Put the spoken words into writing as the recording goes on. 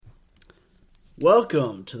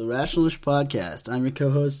Welcome to the Rationalist Podcast. I'm your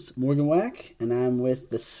co-host, Morgan Wack, and I'm with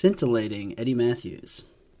the scintillating Eddie Matthews.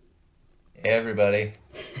 Hey, everybody.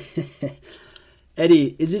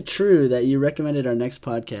 Eddie, is it true that you recommended our next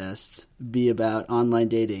podcast be about online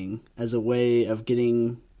dating as a way of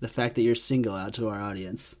getting the fact that you're single out to our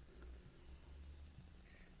audience?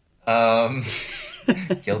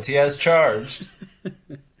 Guilty as charged.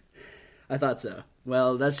 I thought so.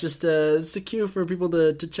 Well, that's just it's a cue for people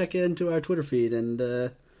to check into our Twitter feed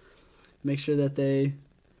and make sure that they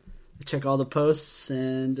check all the posts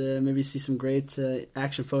and maybe see some great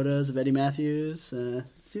action photos of Eddie Matthews.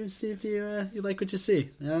 See if you like what you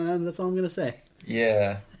see. That's all I'm going to say.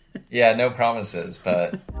 Yeah, no promises,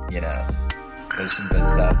 but, there's some good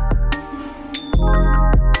stuff.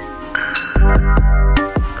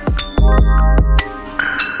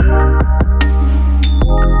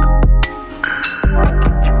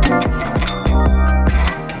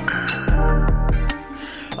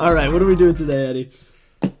 All right, what are we doing today, Eddie?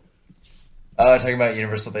 Talking about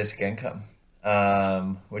universal basic income,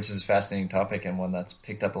 which is a fascinating topic and one that's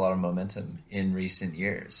picked up a lot of momentum in recent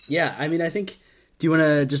years. Yeah, I mean, I think, do you want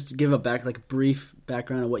to just give a brief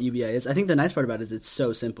background of what UBI is? I think the nice part about it is it's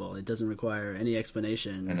so simple. It doesn't require any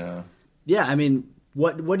explanation. I know. Yeah, I mean,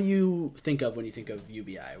 what do you think of when you think of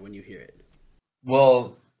UBI, when you hear it?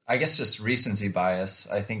 Well, I guess just recency bias.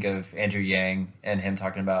 I think of Andrew Yang and him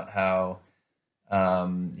talking about how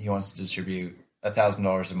he wants to distribute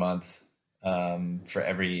 $1,000 a month for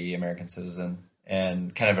every American citizen,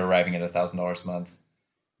 and kind of arriving at $1,000 a month,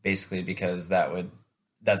 basically because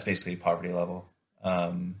that's basically poverty level,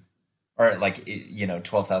 or like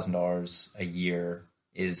 $12,000 a year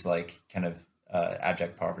is like kind of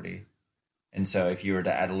abject poverty, and so if you were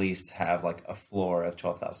to at least have like a floor of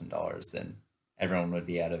 $12,000, then everyone would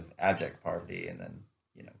be out of abject poverty, and then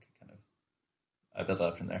kind of build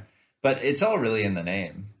up from there. But it's all really in the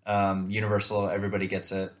name. Universal, everybody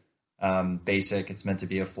gets it. Basic, it's meant to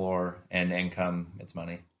be a floor, and income, it's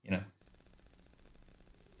money,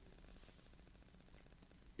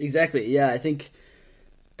 Exactly. Yeah, I think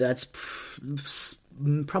that's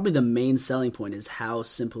probably the main selling point is how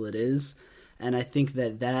simple it is. And I think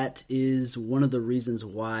that is one of the reasons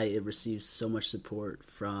why it receives so much support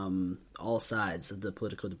from all sides of the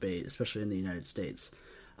political debate, especially in the United States.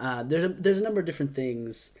 There's a number of different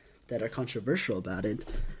things that are controversial about it,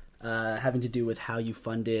 having to do with how you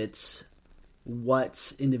fund it,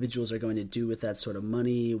 what individuals are going to do with that sort of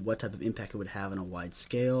money, what type of impact it would have on a wide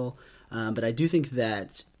scale. But I do think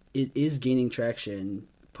that it is gaining traction,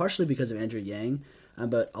 partially because of Andrew Yang,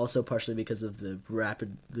 but also partially because of the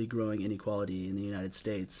rapidly growing inequality in the United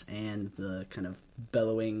States and the kind of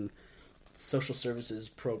bellowing social services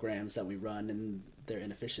programs that we run and their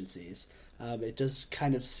inefficiencies. It does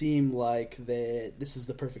kind of seem like this is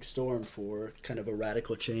the perfect storm for kind of a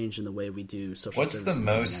radical change in the way we do social services. What's the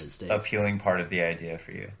most appealing part of the idea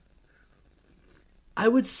for you? I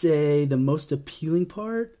would say the most appealing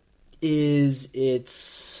part is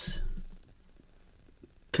its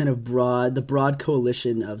kind of the broad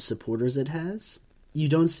coalition of supporters it has. You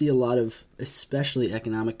don't see a lot of, especially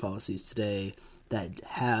economic policies today, that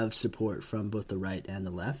have support from both the right and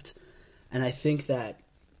the left. And I think that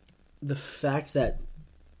the fact that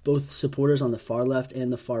both supporters on the far left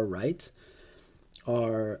and the far right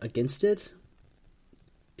are against it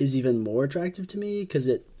is even more attractive to me, because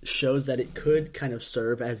it shows that it could kind of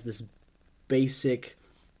serve as this basic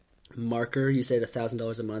marker. You said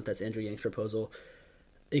 $1,000 a month, that's Andrew Yang's proposal.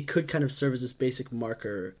 It could kind of serve as this basic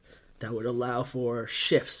marker that would allow for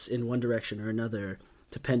shifts in one direction or another,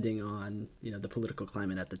 depending on the political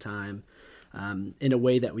climate at the time. In a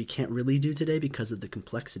way that we can't really do today because of the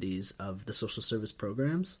complexities of the social service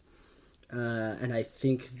programs. And I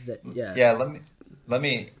think that, Yeah, let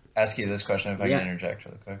me ask you this question, if I can interject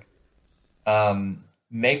really quick.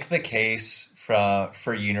 Make the case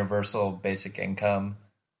for universal basic income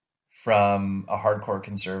from a hardcore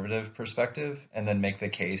conservative perspective, and then make the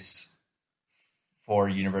case for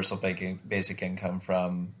universal basic income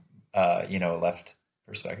from a left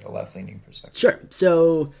perspective, a left-leaning perspective. Sure.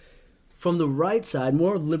 So from the right side,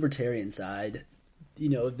 more libertarian side,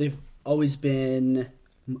 they've always been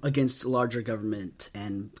against larger government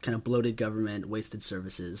and kind of bloated government, wasted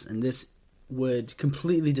services. And this would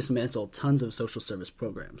completely dismantle tons of social service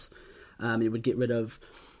programs. It would get rid of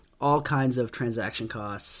all kinds of transaction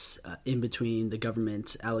costs in between the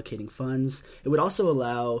government allocating funds. It would also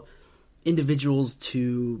allow individuals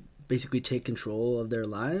to basically take control of their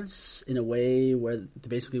lives in a way where they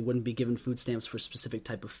basically wouldn't be given food stamps for a specific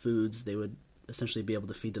type of foods. They would essentially be able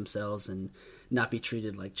to feed themselves and not be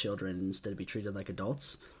treated like children, instead be treated like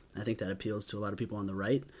adults. I think that appeals to a lot of people on the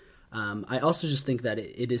right. I also just think that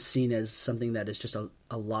it is seen as something that is just a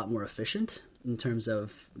lot more efficient in terms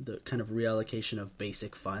of the kind of reallocation of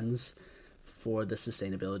basic funds for the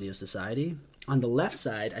sustainability of society. On the left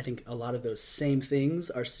side, I think a lot of those same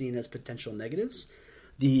things are seen as potential negatives.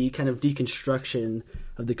 The kind of deconstruction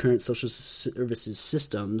of the current social services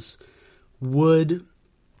systems would,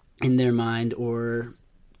 in their mind, or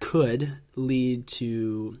could lead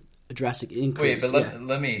to a drastic increase. Wait, but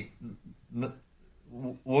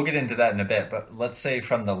we'll get into that in a bit. But let's say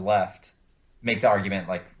from the left, make the argument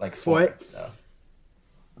like for it. Though.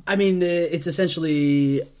 I mean, it's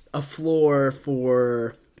essentially a floor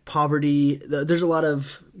for poverty. There's a lot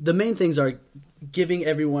of the main things are giving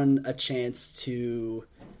everyone a chance to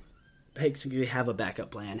basically have a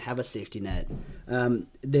backup plan, have a safety net.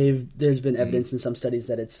 There's been evidence in some studies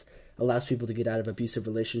that it allows people to get out of abusive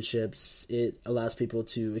relationships. It allows people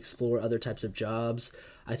to explore other types of jobs.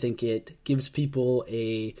 I think it gives people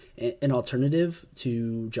an alternative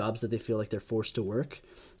to jobs that they feel like they're forced to work.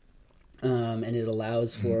 And it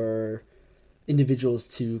allows for individuals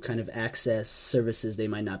to kind of access services they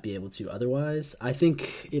might not be able to otherwise. I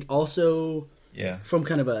think it also, from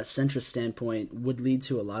kind of a centrist standpoint, would lead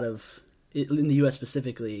to a lot of, in the U.S.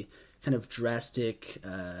 specifically, kind of drastic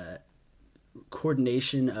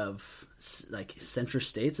coordination of like centrist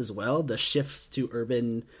states as well. The shift to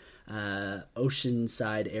urban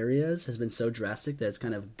oceanside areas has been so drastic that it's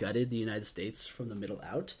kind of gutted the United States from the middle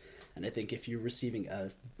out. And I think if you're receiving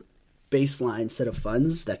a baseline set of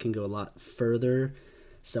funds that can go a lot further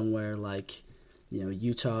somewhere like,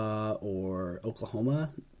 Utah or Oklahoma,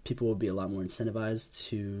 people will be a lot more incentivized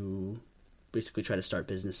to basically try to start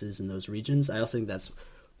businesses in those regions. I also think that's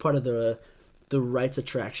part of the right's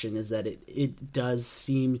attraction, is that it does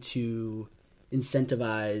seem to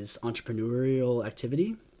incentivize entrepreneurial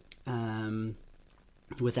activity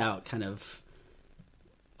without kind of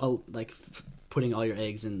like putting all your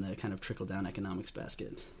eggs in the kind of trickle down economics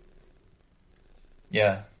basket.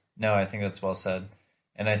 Yeah, no, I think that's well said.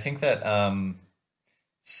 And I think that,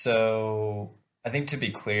 so I think to be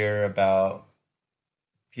clear about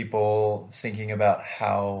people thinking about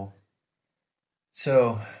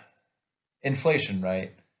so inflation,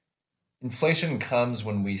 right? Inflation comes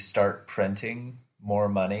when we start printing more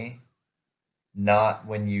money, not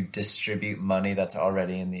when you distribute money that's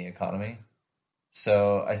already in the economy.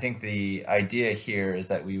 So I think the idea here is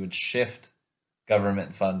that we would shift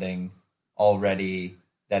government funding already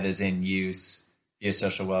that is in use via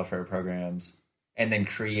social welfare programs, and then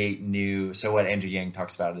create new. So what Andrew Yang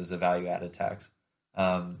talks about is a value-added tax.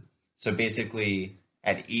 So basically,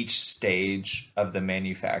 at each stage of the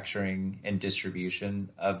manufacturing and distribution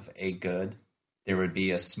of a good, there would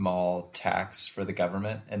be a small tax for the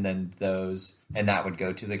government, and then that would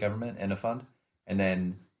go to the government in a fund, and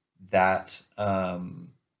then that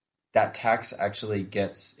tax actually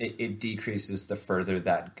it decreases the further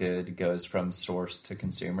that good goes from source to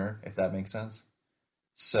consumer, if that makes sense.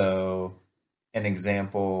 So an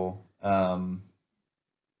example that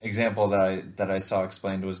I saw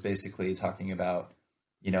explained was basically talking about,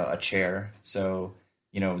 a chair. So,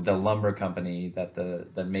 the lumber company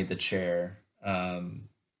that made the chair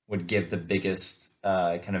would give the biggest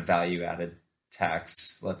kind of value added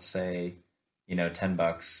tax, let's say,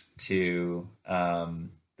 $10 to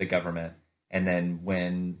the government. And then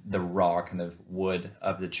when the raw kind of wood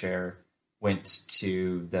of the chair went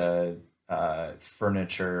to the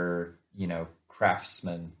furniture,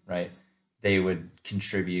 craftsman, right? They would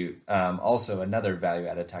contribute also another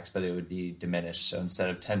value-added tax, but it would be diminished. So instead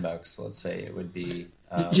of $10, let's say it would be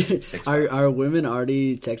 $6. Are women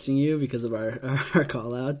already texting you because of our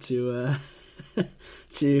call out to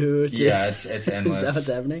Yeah, it's endless. Is that what's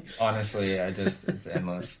happening? Honestly, it's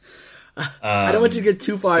endless. I don't want you to get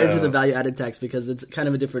too far into the value-added tax because it's kind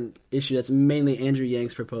of a different issue. That's mainly Andrew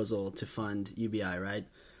Yang's proposal to fund UBI, right?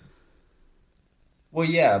 Well,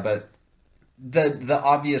 yeah, but the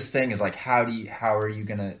obvious thing is like how are you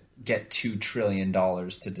going to get $2 trillion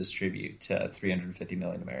to distribute to 350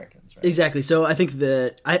 million Americans, right? Exactly. So I think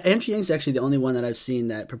Andrew Yang's actually the only one that I've seen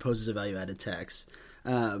that proposes a value-added tax.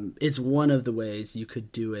 It's one of the ways you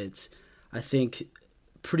could do it. I think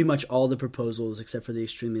pretty much all the proposals, except for the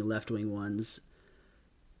extremely left-wing ones,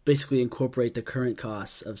 basically incorporate the current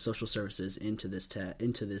costs of social services into this kind of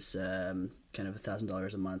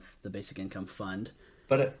 $1,000 a month, the basic income fund.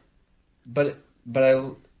 And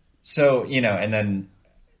then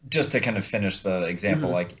just to kind of finish the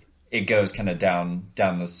example, like it goes kind of down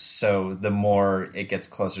this. So the more it gets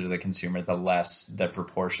closer to the consumer, the less the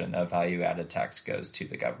proportion of value added tax goes to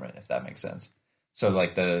the government, if that makes sense. So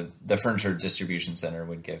like the furniture distribution center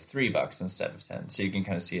would give $3 instead of 10. So you can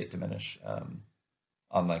kind of see it diminish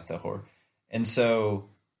on like the horror. And so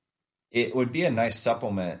it would be a nice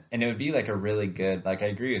supplement, and it would be like a really good, like I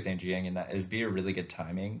agree with Andrew Yang in that it would be a really good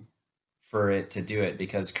timing for it to do it,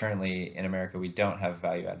 because currently in America we don't have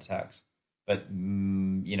value added tax. But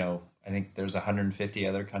I think there's 150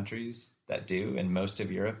 other countries that do, and most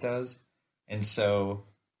of Europe does. And so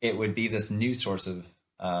it would be this new source of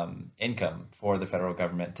income for the federal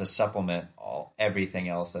government to supplement everything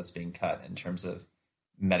else that's being cut in terms of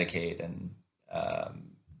Medicaid and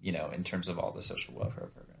in terms of all the social welfare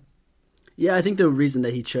programs. Yeah, I think the reason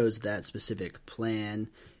that he chose that specific plan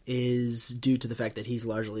is due to the fact that he's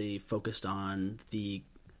largely focused on the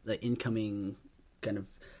incoming kind of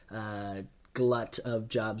glut of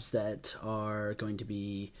jobs that are going to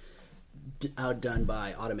be outdone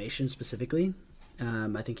by automation specifically.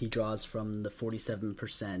 I think he draws from the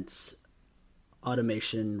 47%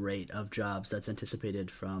 automation rate of jobs that's anticipated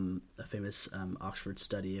from a famous Oxford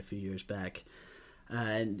study a few years back.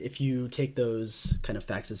 And if you take those kind of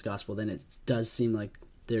facts as gospel, then it does seem like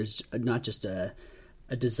there's not just a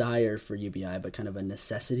desire for UBI, but kind of a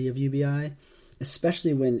necessity of UBI,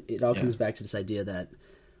 especially when it all comes back to this idea that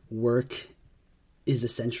work is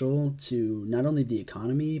essential to not only the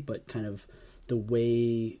economy, but kind of the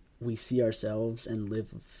way we see ourselves and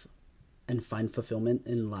live and find fulfillment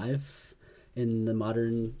in life in the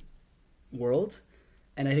modern world.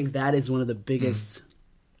 And I think that is one of the biggest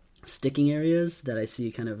sticking areas that I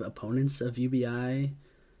see kind of opponents of UBI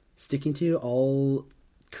sticking to. All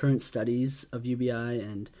current studies of UBI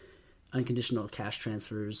and unconditional cash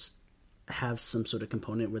transfers have some sort of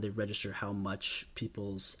component where they register how much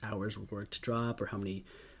people's hours worked drop, or how much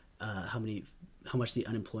the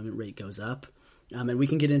unemployment rate goes up. And we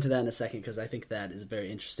can get into that in a second, because I think that is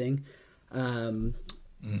very interesting.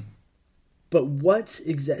 But what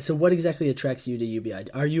exactly attracts you to UBI?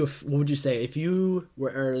 What would you say if you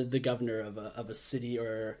were the governor of a city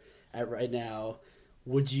or right now?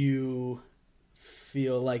 Would you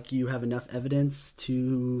feel like you have enough evidence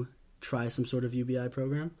to try some sort of UBI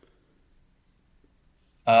program?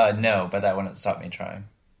 No, but that wouldn't stop me trying.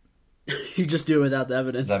 You just do it without the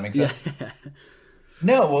evidence. Does that make sense? Yeah.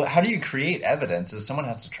 No, well, how do you create evidence? Is someone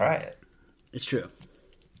has to try it. It's true.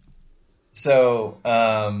 So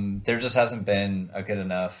there just hasn't been a good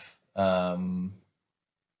enough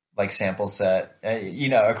sample set.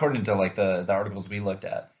 According to like the articles we looked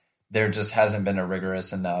at, there just hasn't been a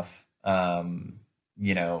rigorous enough,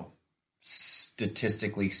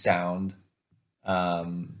 statistically sound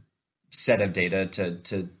set of data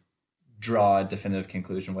to draw a definitive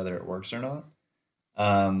conclusion whether it works or not.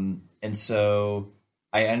 And so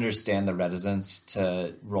I understand the reticence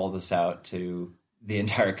to roll this out to the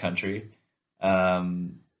entire country.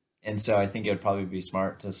 And so I think it would probably be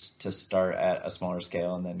smart to start at a smaller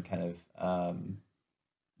scale, and then kind of,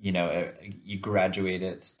 you graduate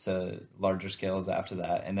it to larger scales after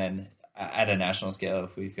that. And then at a national scale,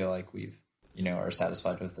 if we feel like we've, are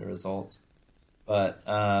satisfied with the results. But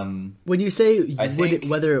when you say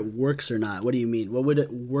whether it works or not, what do you mean? What would a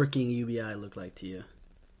working UBI look like to you?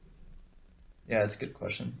 Yeah, that's a good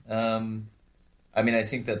question. I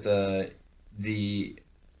think that the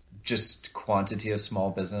just quantity of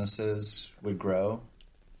small businesses would grow.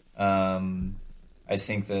 I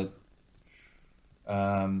think that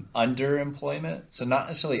underemployment, so not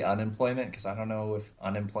necessarily unemployment, because I don't know if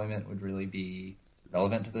unemployment would really be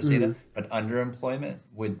relevant to this data, but underemployment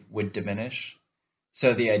would diminish.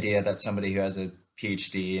 So the idea that somebody who has a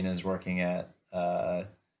PhD and is working at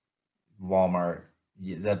Walmart,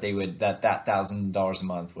 that $1,000 a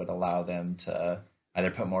month would allow them to either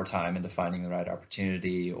put more time into finding the right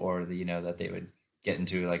opportunity, or that they would get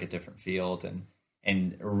into like a different field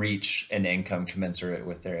and reach an income commensurate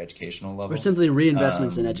with their educational level. Or simply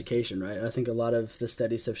reinvestments in education, right? I think a lot of the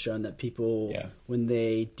studies have shown that people, when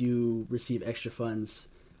they do receive extra funds,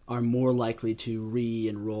 are more likely to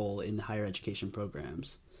re-enroll in higher education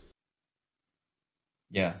programs.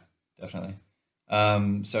 Yeah, definitely.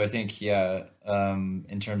 So I think,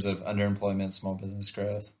 in terms of underemployment, small business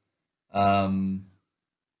growth, I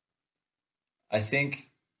think,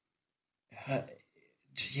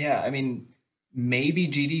 maybe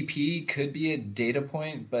GDP could be a data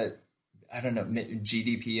point, but I don't know,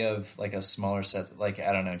 GDP of like a smaller set, like,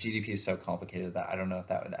 I don't know, GDP is so complicated that I don't know if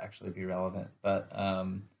that would actually be relevant, but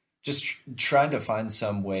just trying to find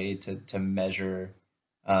some way to measure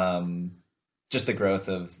just the growth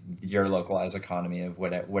of your localized economy of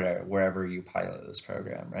wherever you pilot this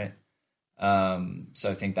program, right? So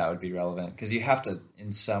I think that would be relevant, because you have to,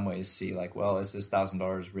 in some ways, see like, well, is this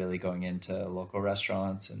 $1,000 really going into local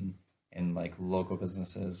restaurants and like local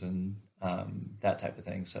businesses and that type of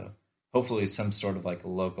thing? So hopefully some sort of like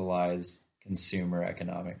localized consumer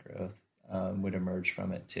economic growth would emerge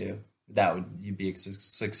from it too. That would be a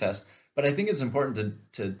success. But I think it's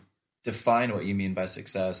important to define what you mean by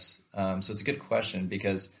success. So it's a good question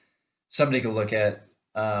because somebody could look at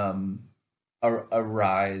a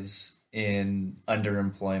rise in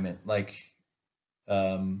underemployment, like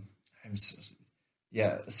I'm so,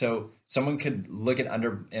 yeah. So someone could look at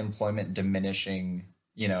underemployment diminishing,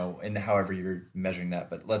 and however you're measuring that.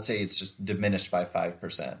 But let's say it's just diminished by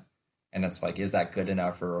 5%. And it's like, is that good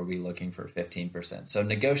enough or are we looking for 15%? So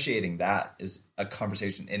negotiating that is a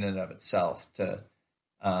conversation in and of itself to,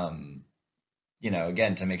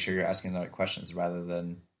 again, to make sure you're asking the right questions rather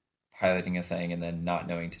than piloting a thing and then not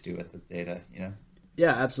knowing to do with the data.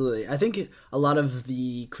 Yeah, absolutely. I think a lot of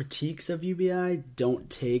the critiques of UBI don't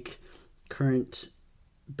take current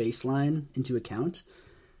baseline into account.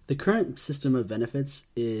 The current system of benefits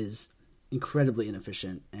is incredibly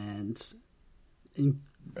inefficient and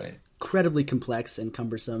right. incredibly complex and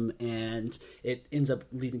cumbersome, and it ends up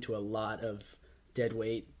leading to a lot of dead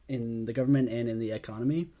weight in the government and in the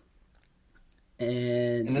economy.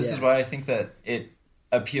 And this is why I think that it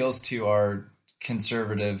appeals to our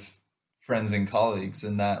conservative friends and colleagues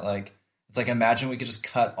in that, like, it's like, imagine we could just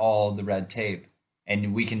cut all the red tape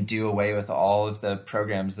and we can do away with all of the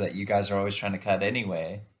programs that you guys are always trying to cut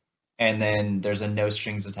anyway. And then there's a no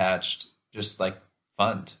strings attached, just like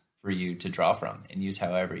fund for you to draw from and use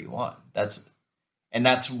however you want. That's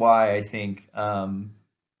why I think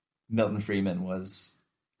Milton Friedman was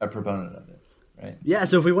a proponent of it, right? Yeah.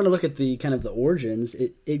 So if we want to look at the kind of the origins,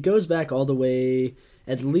 it goes back all the way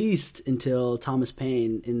at least until Thomas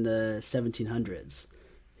Paine in the 1700s.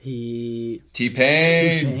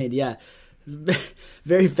 T-Pain, yeah,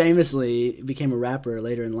 very famously became a rapper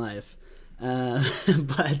later in life.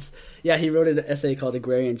 But yeah, he wrote an essay called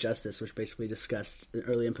Agrarian Justice, which basically discussed the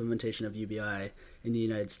early implementation of UBI in the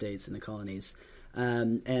United States and the colonies.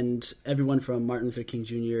 And everyone from Martin Luther King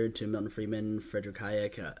Jr. to Milton Friedman, Frederick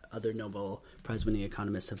Hayek, other Nobel Prize-winning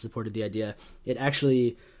economists have supported the idea. It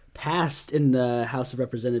actually passed in the House of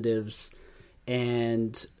Representatives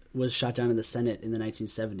and was shot down in the Senate in the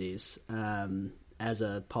 1970s as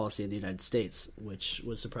a policy in the United States, which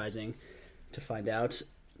was surprising to find out.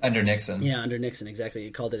 Under Nixon. Yeah, under Nixon, exactly.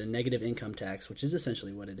 He called it a negative income tax, which is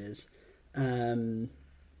essentially what it is.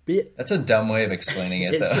 That's a dumb way of explaining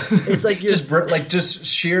it, though. It's like you're just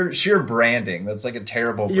sheer branding. That's like a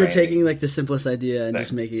terrible branding. You're taking like the simplest idea and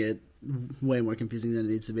just making it way more confusing than it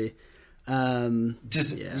needs to be. Don't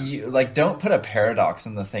put a paradox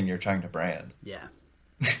in the thing you're trying to brand. Yeah,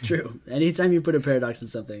 true. Anytime you put a paradox in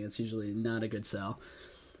something, it's usually not a good sell.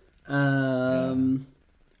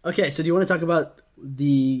 Okay, so do you want to talk about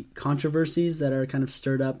the controversies that are kind of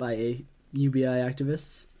stirred up by UBI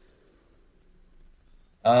activists?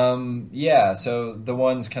 So the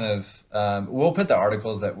ones kind of we'll put the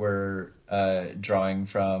articles that we're drawing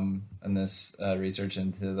from in this research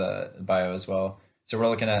into the bio as well. So we're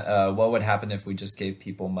looking at what would happen if we just gave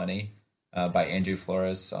people money by Andrew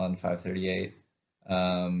Flores on 538.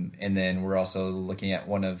 And then we're also looking at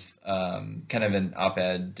one of kind of an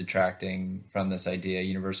op-ed detracting from this idea,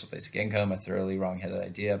 universal basic income, a thoroughly wrong-headed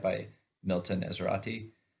idea by Milton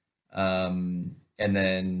Ezrati. And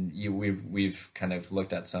then we've kind of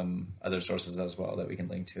looked at some other sources as well that we can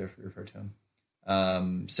link to if we refer to them.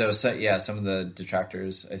 Some of the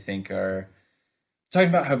detractors I think are talking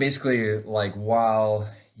about how basically, like, while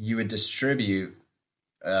you would distribute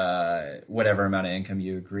whatever amount of income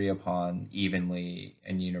you agree upon evenly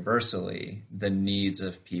and universally, the needs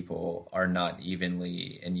of people are not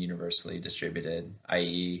evenly and universally distributed,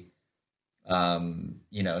 i.e.,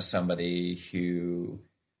 somebody who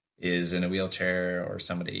is in a wheelchair or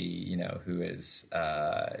somebody, who is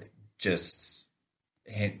just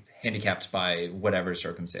handicapped by whatever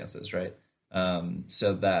circumstances, right?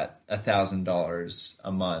 So that $1,000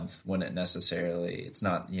 a month wouldn't necessarily, it's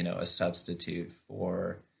not, a substitute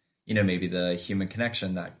for, maybe the human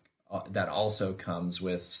connection that also comes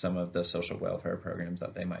with some of the social welfare programs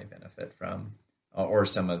that they might benefit from, or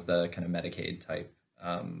some of the kind of Medicaid type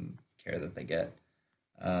care that they get.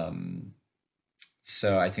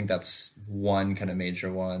 So I think that's one kind of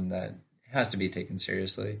major one that has to be taken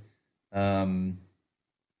seriously. I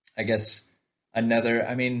guess another,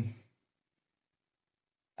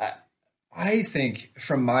 I think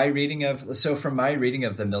from my reading of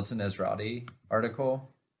the Milton Ezrati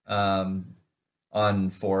article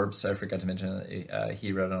on Forbes, I forgot to mention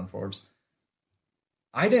he wrote it on Forbes.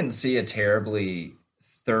 I didn't see a terribly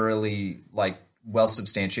thoroughly well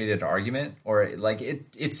substantiated argument, or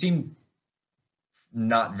it seemed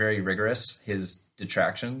not very rigorous, his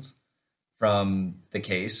detractions from the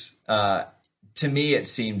case. To to me, it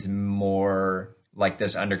seemed more like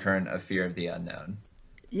this undercurrent of fear of the unknown.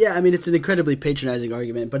 Yeah, I mean, it's an incredibly patronizing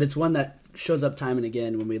argument, but it's one that shows up time and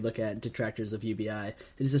again when we look at detractors of UBI. It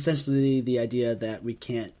is essentially the idea that we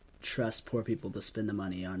can't trust poor people to spend the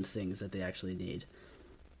money on things that they actually need.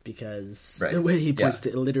 Because the way he points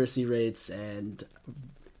to illiteracy rates and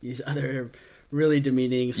these other really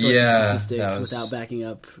demeaning sorts of statistics without backing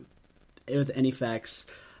up with any facts,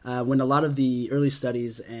 when a lot of the early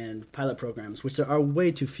studies and pilot programs, which there are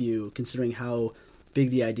way too few considering how big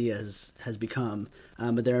the idea has become,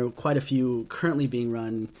 but there are quite a few currently being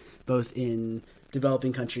run both in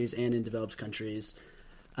developing countries and in developed countries.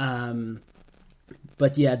 But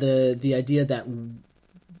yeah, the idea that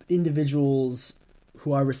individuals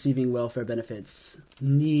who are receiving welfare benefits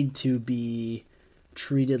need to be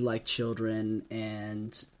treated like children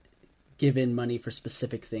and given money for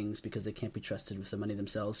specific things because they can't be trusted with the money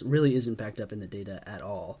themselves really isn't backed up in the data at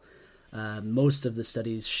all. Most of the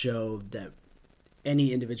studies show that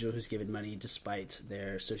any individual who's given money, despite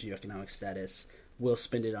their socioeconomic status, will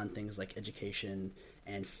spend it on things like education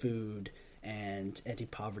and food and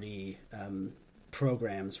anti-poverty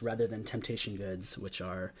programs rather than temptation goods, which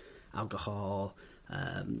are alcohol,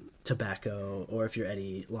 tobacco, or if you're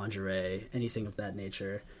Eddie, lingerie, anything of that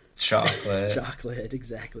nature. Chocolate,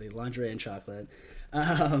 exactly. Lingerie and chocolate.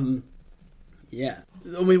 Yeah.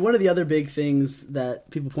 I mean, one of the other big things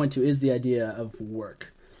that people point to is the idea of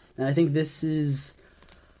work. And I think this is...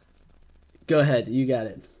 Go ahead, you got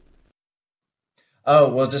it. Oh,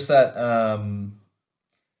 well, just that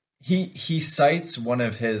he cites one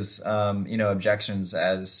of his objections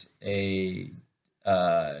as a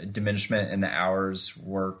diminishment in the hours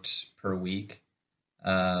worked per week.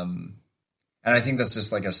 And I think that's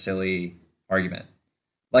just like a silly argument.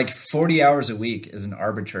 Like 40 hours a week is an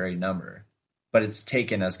arbitrary number, but it's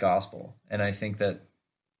taken as gospel. And I think that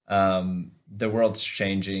the world's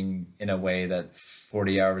changing in a way that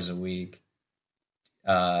 40 hours a week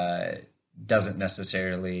doesn't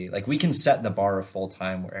necessarily, like, we can set the bar of full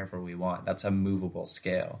time wherever we want. That's a movable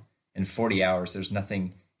scale. In 40 hours, there's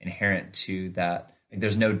nothing inherent to that. Like,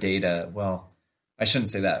 there's no data. Well, I shouldn't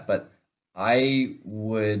say that, but I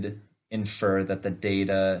would infer that the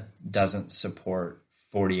data doesn't support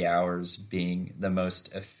 40 hours being the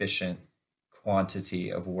most efficient quantity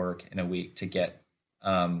of work in a week to get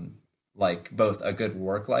like both a good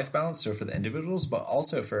work-life balance, so for the individuals, but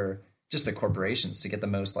also for just the corporations to get the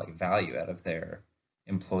most like value out of their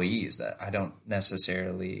employees. That I don't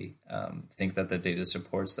necessarily think that the data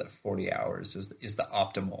supports that 40 hours is the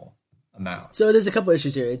optimal amount. So there's a couple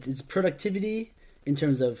issues here. It's productivity in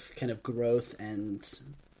terms of kind of growth and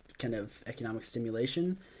kind of economic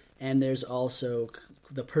stimulation, and there's also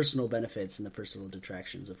the personal benefits and the personal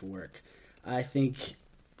detractions of work. I think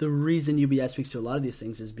the reason UBI speaks to a lot of these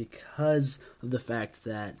things is because of the fact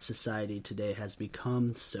that society today has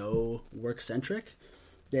become so work-centric,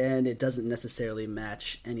 and it doesn't necessarily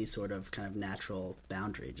match any sort of kind of natural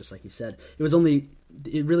boundary. Just like you said, it was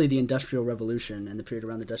really the Industrial Revolution and the period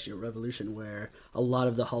around the Industrial Revolution where a lot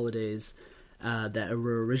of the holidays that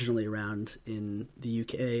were originally around in the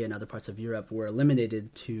UK and other parts of Europe were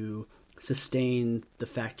eliminated to sustain the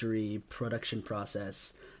factory production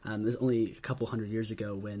process. There's only a couple hundred years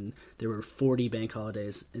ago when there were 40 bank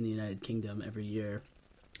holidays in the United Kingdom every year,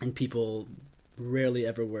 and people rarely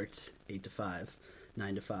ever worked 8 to 5,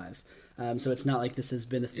 9 to 5. So it's not like this has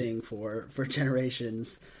been a thing for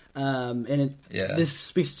generations. This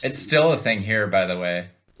speaks. It's still a thing here, by the way.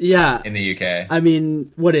 Yeah, in the UK. I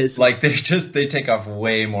mean, what is like they take off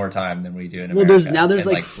way more time than we do in America. Well, there's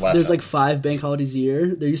like 5 bank holidays a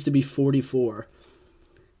year. There used to be 44.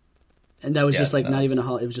 And that was just like not even a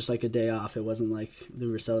holiday. It was just like a day off. It wasn't like we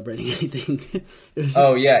were celebrating anything.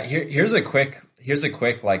 Oh yeah, here's a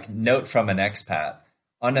quick like note from an expat.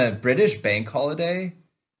 On a British bank holiday,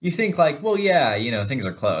 you think like, well, yeah, things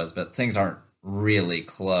are closed, but things aren't really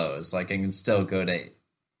closed. Like I can still go to,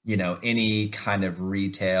 any kind of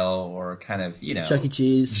retail or kind of, Chuck E.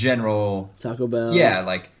 Cheese, general Taco Bell, yeah,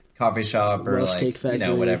 like coffee shop or Welsh like Cake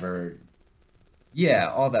Factory. Whatever.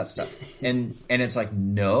 Yeah, all that stuff. And it's like,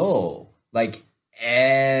 no, like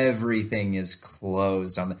everything is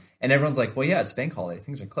closed and everyone's like, well, yeah, it's bank holiday,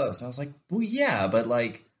 things are closed. And I was like, well, yeah, but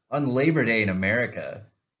like on Labor Day in America,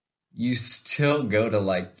 you still go to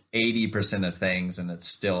like 80% of things and it's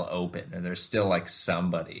still open, or there's still like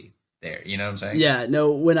somebody there. You know what I'm saying? Yeah,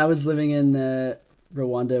 no, when I was living in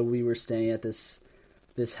Rwanda, we were staying at this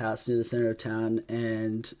house near the center of town,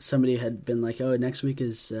 and somebody had been like, oh, next week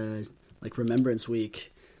is like Remembrance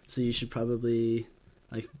Week, so you should probably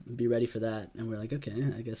like, be ready for that. And we're like, okay,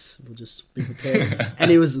 I guess we'll just be prepared.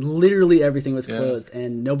 And it was literally everything was closed,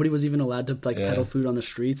 and nobody was even allowed to like peddle food on the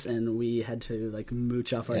streets, and we had to like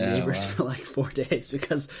mooch off our neighbors for like 4 days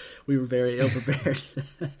because we were very ill-prepared.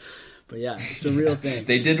 But yeah, it's a real thing.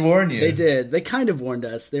 They did warn you. They did. They kind of warned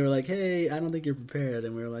us. They were like, hey, I don't think you're prepared.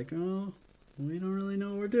 And we were like, oh, we don't really know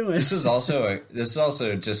what we're doing. This is also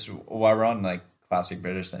just while we're on like classic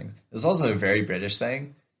British things. This is also a very British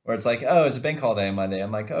thing where it's like, oh, it's a bank holiday on Monday.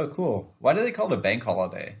 I'm like, oh, cool. Why do they call it a bank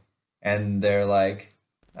holiday? And they're like,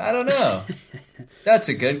 I don't know. That's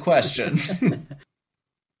a good question.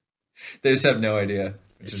 They just have no idea.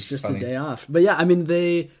 It's just funny. A day off. But yeah, I mean,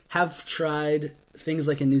 they have tried things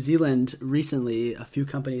like in New Zealand recently. A few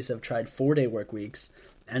companies have tried 4-day work weeks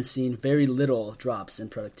and seen very little drops in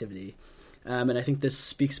productivity. And I think this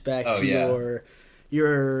speaks back to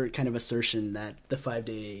your kind of assertion that the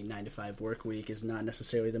 5-day 9-to-5 work week is not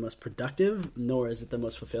necessarily the most productive, nor is it the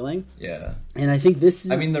most fulfilling. Yeah. And I think this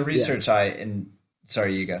is... I mean, the research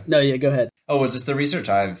sorry, you go. No, yeah, go ahead. Oh, well, just the research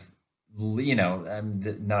I'm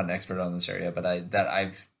not an expert on this area, but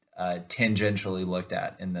I've tangentially looked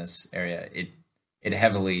at in this area, it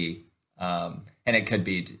heavily, and it could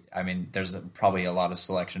be, I mean, there's probably a lot of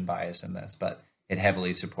selection bias in this, but it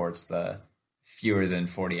heavily supports the fewer than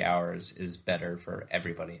 40 hours is better for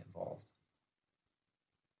everybody involved.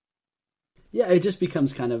 Yeah, it just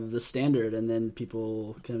becomes kind of the standard, and then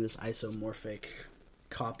people kind of this isomorphic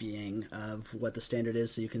copying of what the standard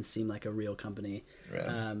is so you can seem like a real company. Right.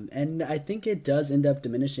 And I think it does end up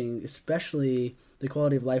diminishing, especially the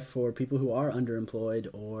quality of life for people who are underemployed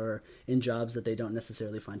or in jobs that they don't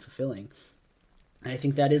necessarily find fulfilling. And I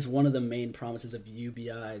think that is one of the main promises of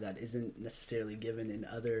UBI that isn't necessarily given in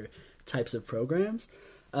other types of programs,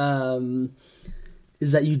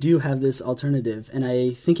 is that you do have this alternative. And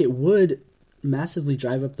I think it would massively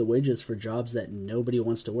drive up the wages for jobs that nobody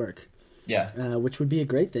wants to work. Yeah. Which would be a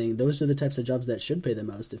great thing. Those are the types of jobs that should pay the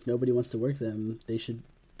most. If nobody wants to work them,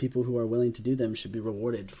 people who are willing to do them should be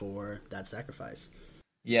rewarded for that sacrifice.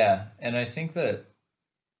 Yeah, and I think that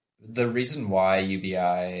the reason why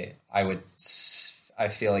UBI, I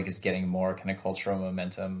feel like is getting more kind of cultural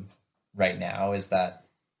momentum right now is that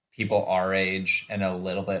people our age and a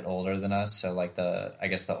little bit older than us, so like the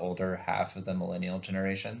older half of the millennial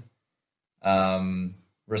generation,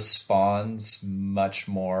 responds much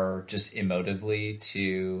more just emotively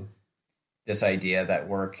to this idea that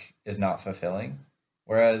work is not fulfilling.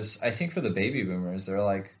 Whereas I think for the baby boomers, they're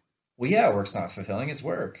like, well, yeah, work's not fulfilling. It's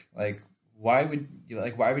work. Like, why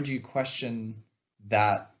would you question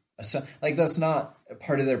that? Like, that's not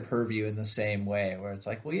part of their purview in the same way where it's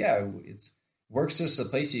like, well, yeah, work's just a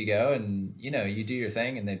place you go and, you do your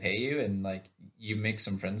thing and they pay you and like you make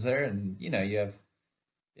some friends there and,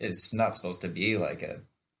 it's not supposed to be like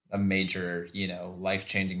a major,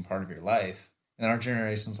 life-changing part of your life. And our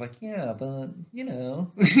generation's like, yeah, but,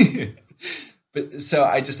 But so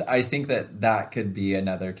I think that could be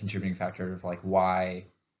another contributing factor of like why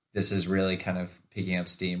this is really kind of picking up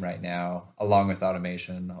steam right now, along with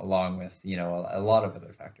automation, along with, a lot of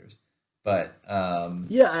other factors. But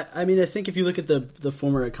yeah, I mean, I think if you look at the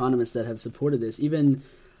former economists that have supported this, even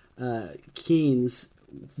Keynes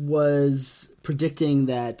was predicting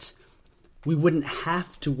that we wouldn't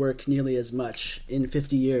have to work nearly as much in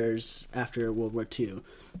 50 years after World War II.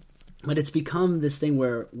 But it's become this thing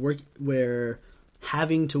where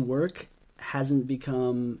having to work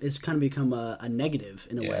it's kind of become a negative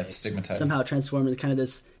in a way. Yeah, it's stigmatized. Somehow transformed into kind of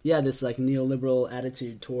this like neoliberal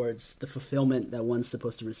attitude towards the fulfillment that one's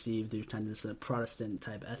supposed to receive through kind of this Protestant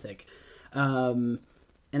type ethic.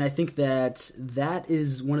 And I think that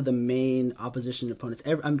is one of the main opposition opponents.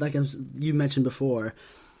 You mentioned before,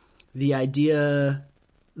 the idea,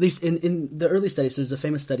 at least in the early studies, there's a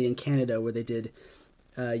famous study in Canada where they did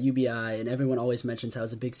UBI, and everyone always mentions how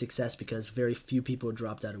it's a big success because very few people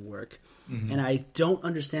dropped out of work. Mm-hmm. And I don't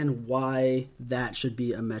understand why that should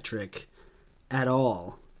be a metric at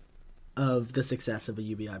all of the success of a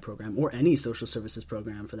UBI program or any social services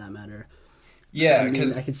program for that matter. Yeah,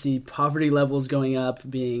 because I could see poverty levels going up,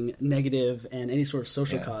 being negative, and any sort of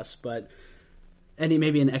social costs, but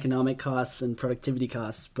maybe in economic costs and productivity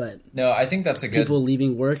costs. But no, I think that's people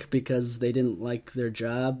leaving work because they didn't like their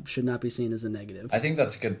job should not be seen as a negative. I think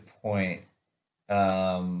that's a good point.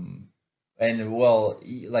 And well,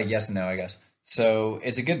 like yes and no, I guess. So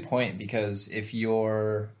it's a good point because if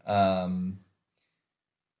you're,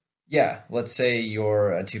 let's say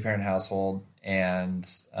you're a 2-parent household and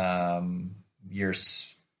your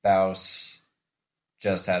spouse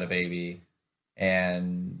just had a baby,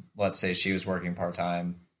 and let's say she was working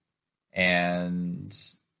part-time, and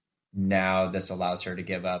now this allows her to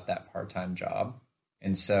give up that part-time job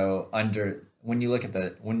And so when you look at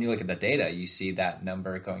the data, you see that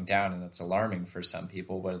number going down, and that's alarming for some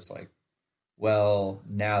people. But it's like, well,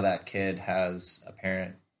 now that kid has a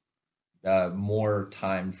parent, more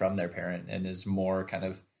time from their parent, and is more kind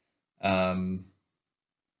of um,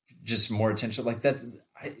 just more attention like that.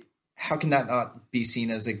 How can that not be seen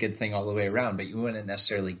as a good thing all the way around? But you wouldn't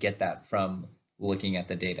necessarily get that from looking at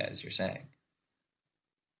the data, as you're saying.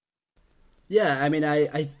 Yeah, I mean,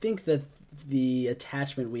 I think that the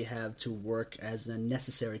attachment we have to work as a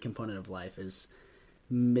necessary component of life is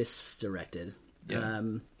misdirected. Yeah.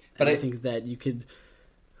 And But I I, think that you could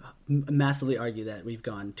massively argue that we've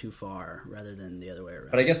gone too far rather than the other way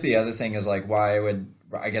but I around. guess the other thing is like why I would,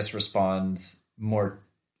 I guess, respond more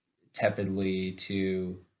tepidly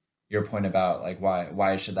to your point about like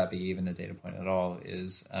why should that be even a data point at all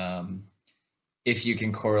is if you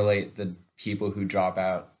can correlate the people who drop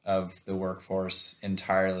out of the workforce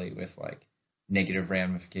entirely with like negative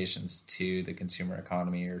ramifications to the consumer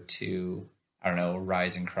economy or to, I don't know, a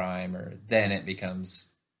rise in crime, or then it becomes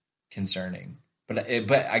concerning. But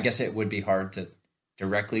I guess it would be hard to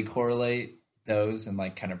directly correlate those and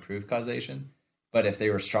like kind of prove causation. But if they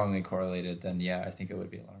were strongly correlated, then yeah, I think it would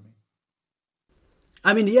be alarming.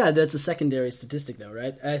 I mean, yeah, that's a secondary statistic, though,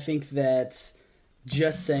 right? I think that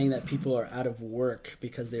just saying that people are out of work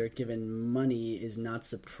because they are given money is not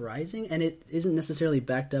surprising, and it isn't necessarily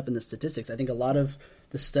backed up in the statistics. I think a lot of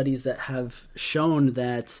the studies that have shown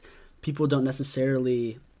that people don't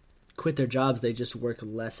necessarily quit their jobs, they just work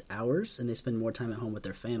less hours and they spend more time at home with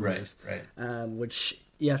their Right, families, right. which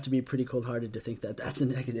you have to be pretty cold-hearted to think that that's a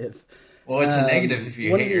negative. Well, it's a negative if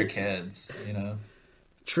you One of hate your the kids, you know,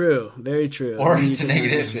 True, very true. or And you it's a can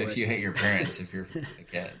negative enjoy if it. you hate your parents if you're a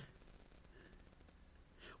kid.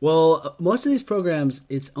 Well, most of these programs,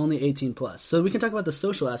 it's only 18 plus. So we can talk about the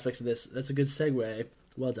social aspects of this. That's a good segue.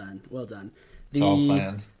 Well done. Well done. It's all The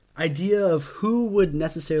planned. idea of who would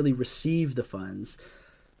necessarily receive the funds,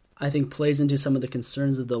 I think, plays into some of the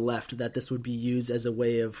concerns of the left that this would be used as a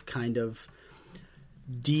way of kind of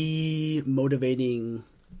demotivating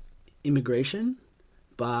immigration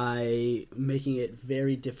by making it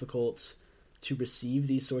very difficult to receive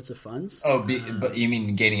these sorts of funds. Oh, but you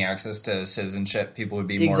mean gaining access to citizenship? People would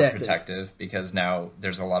be more Exactly. protective because now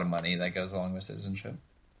there's a lot of money that goes along with citizenship.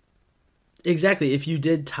 Exactly. If you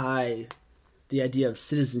did tie the idea of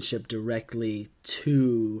citizenship directly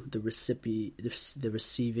to the the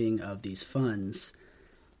receiving of these funds,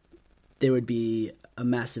 there would be a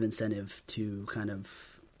massive incentive to kind of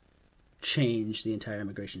change the entire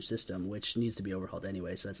immigration system, which needs to be overhauled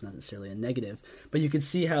anyway, so that's not necessarily a negative. But you could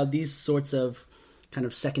see how these sorts of kind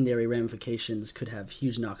of secondary ramifications could have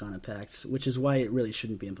huge knock-on effects, which is why it really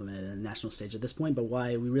shouldn't be implemented on a national stage at this point, but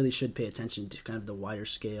why we really should pay attention to kind of the wider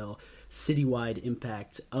scale, citywide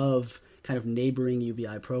impact of kind of neighboring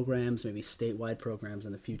UBI programs, maybe statewide programs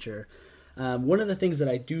in the future. One of the things that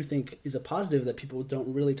I do think is a positive that people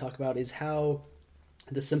don't really talk about is how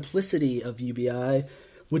the simplicity of UBI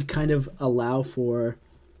would kind of allow for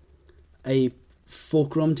a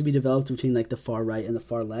fulcrum to be developed between like the far right and the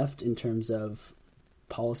far left in terms of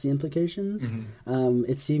policy implications.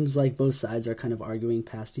 It seems like both sides are kind of arguing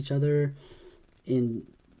past each other in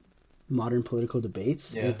modern political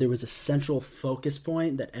debates. Yeah. If there was a central focus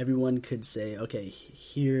point that everyone could say, okay,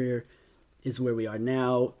 here is where we are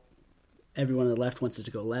now. Everyone on the left wants it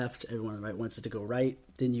to go left. Everyone on the right wants it to go right.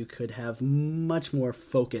 Then you could have much more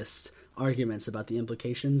focused arguments about the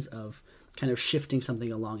implications of kind of shifting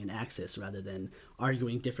something along an axis rather than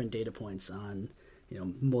arguing different data points on,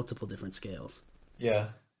 multiple different scales. Yeah.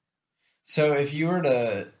 So um,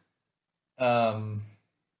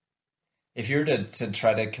 if you were to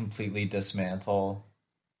try to completely dismantle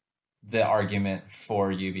the argument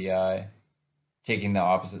for UBI, taking the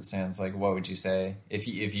opposite stance, like what would you say if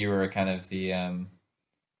you were kind of the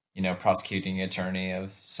prosecuting attorney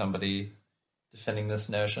of somebody defending this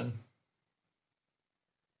notion?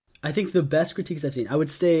 I think the best critiques I've seen, I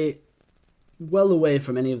would stay well away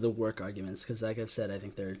from any of the work arguments because, like I've said, I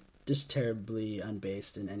think they're just terribly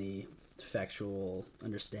unbased in any factual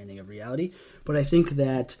understanding of reality. But I think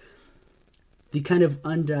that the kind of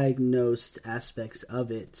undiagnosed aspects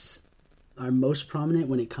of it are most prominent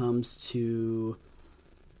when it comes to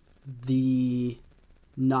the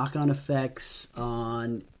knock-on effects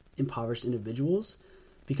on impoverished individuals,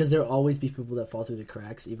 because there will always be people that fall through the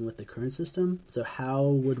cracks even with the current system. So how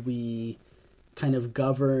would we kind of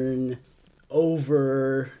govern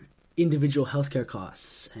over individual healthcare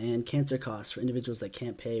costs and cancer costs for individuals that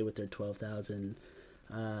can't pay with their 12,000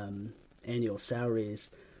 annual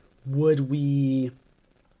salaries? Would we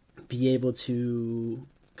be able to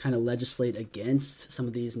kind of legislate against some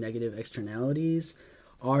of these negative externalities?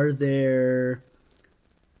 are there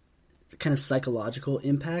kind of psychological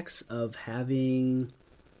impacts of having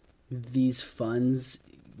these funds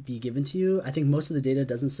be given to you? I think most of the data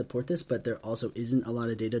doesn't support this, but there also isn't a lot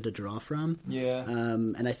of data to draw from. Yeah.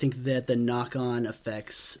 And I think that the knock-on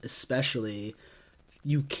effects, especially,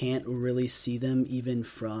 you can't really see them even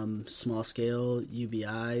from small-scale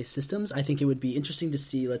UBI systems. I think it would be interesting to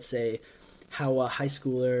see, let's say, how a high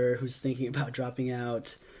schooler who's thinking about dropping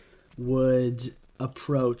out would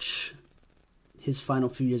approach his final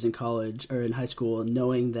few years in college or in high school,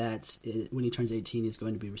 knowing that when he turns 18, he's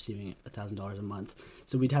going to be receiving $1,000 a month.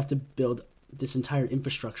 So we'd have to build this entire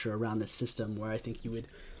infrastructure around this system where I think you would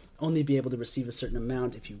only be able to receive a certain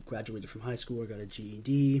amount if you graduated from high school or got a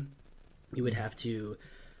GED. You would have to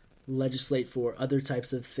legislate for other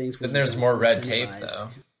types of things. Then there's more red tape, though.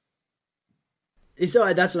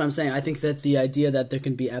 So that's what I'm saying. I think that the idea that there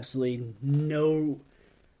can be absolutely no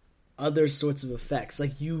other sorts of effects,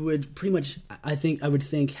 like you would pretty much, I would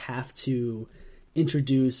think, have to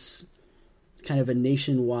introduce kind of a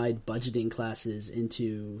nationwide budgeting classes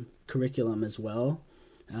into curriculum as well.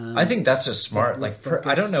 I think that's just smart. Like,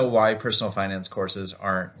 I don't know why personal finance courses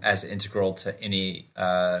aren't as integral to any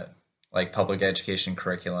like public education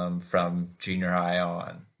curriculum from junior high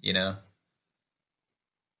on, you know?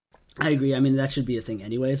 I agree. I mean, that should be a thing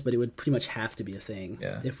anyways, but it would pretty much have to be a thing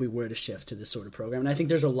if we were to shift to this sort of program. And I think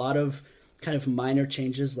there's a lot of kind of minor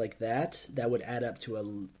changes like that would add up to a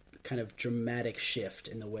kind of dramatic shift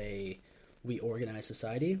in the way we organize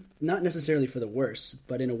society. Not necessarily for the worse,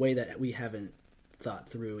 but in a way that we haven't thought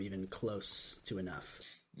through even close to enough.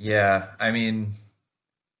 Yeah, I mean,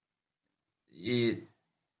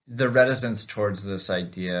 the reticence towards this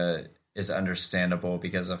idea is understandable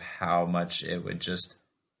because of how much it would just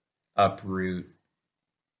uproot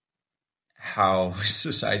how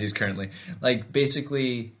society is currently. Like,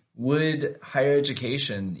 basically, would higher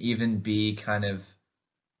education even be kind of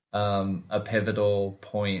a pivotal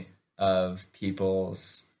point of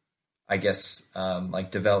people's, I guess, like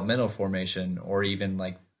developmental formation or even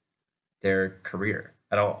like their career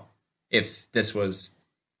at all? If this was,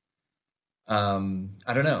 I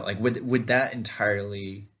don't know, like would that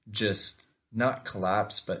entirely just not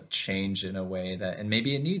collapse, but change in a way that, and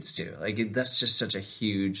maybe it needs to, like, that's just such a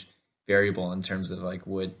huge variable in terms of like,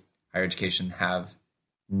 would higher education have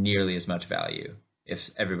nearly as much value if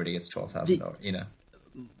everybody gets $12,000, you know?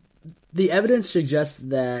 The evidence suggests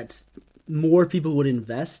that more people would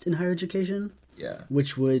invest in higher education,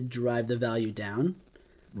 which would drive the value down.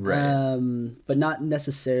 Right. But not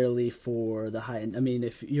necessarily for the high end. I mean,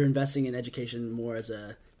 if you're investing in education more as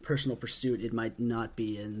a personal pursuit, it might not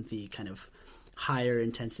be in the kind of higher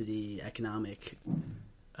intensity economic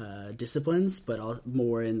disciplines, but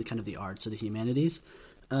more in the kind of the arts or the humanities.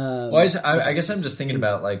 Well, I guess I'm just thinking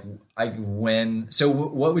about like so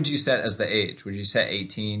what would you set as the age? Would you set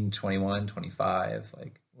 18, 21, 25?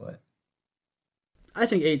 Like what? I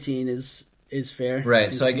think 18 is fair.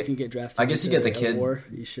 Right. So you can get drafted. I guess you get the kid. War,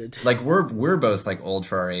 you should. Like we're both like old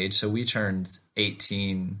for our age, so we turned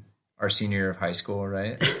 18 our senior year of high school,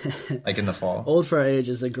 right? Like in the fall. Old for our age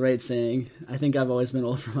is a great saying. I think I've always been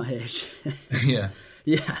old for my age. Yeah.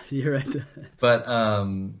 Yeah, you're right. But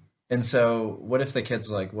and so what if the kid's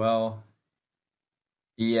like, well,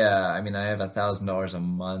 yeah, I mean, I have $1,000 a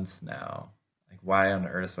month now. Like, why on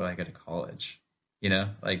earth would I go to college? You know,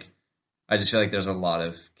 like, I just feel like there's a lot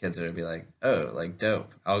of kids that would be like, oh, like,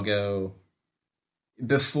 dope. I'll go.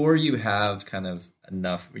 Before you have kind of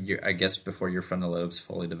enough, I guess before your frontal lobe's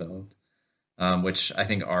fully developed, which I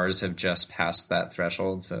think ours have just passed that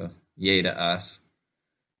threshold. So yay to us.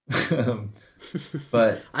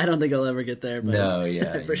 But I don't think I'll ever get there. But no,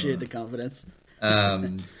 yeah, I appreciate the confidence.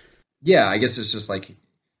 Yeah, I guess it's just like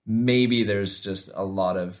maybe there's just a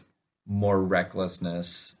lot of more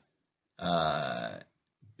recklessness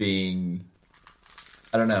being,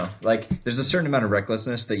 I don't know, like there's a certain amount of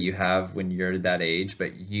recklessness that you have when you're that age,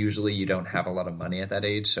 but usually you don't have a lot of money at that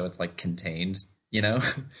age, so it's like contained, you know.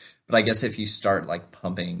 But I guess if you start like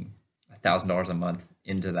pumping $1,000 a month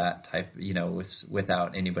into that type, you know,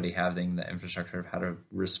 without anybody having the infrastructure of how to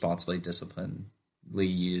responsibly, disciplinedly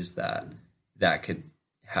use that, that could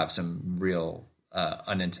have some real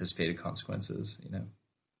unanticipated consequences, you know.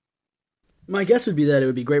 My guess would be that it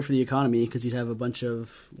would be great for the economy because you'd have a bunch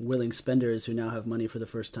of willing spenders who now have money for the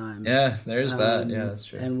first time. Yeah, there's that. Yeah, that's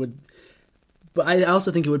true. But I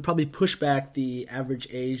also think it would probably push back the average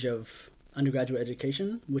age of undergraduate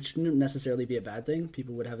education, which wouldn't necessarily be a bad thing.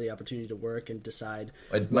 People would have the opportunity to work and decide.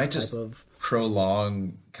 It might just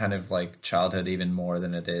prolong kind of like childhood even more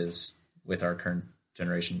than it is with our current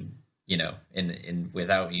generation, you know, in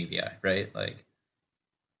without UBI, right? Like,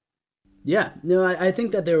 Yeah, no, I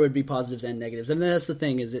think that there would be positives and negatives, and that's the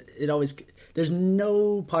thing is it always there's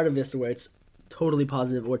no part of this where it's totally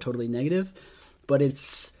positive or totally negative, but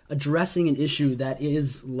it's addressing an issue that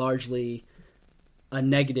is largely a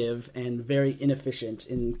negative and very inefficient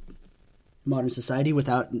in modern society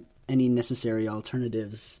without any necessary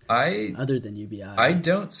alternatives I other than UBI. I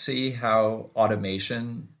don't see how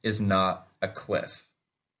automation is not a cliff.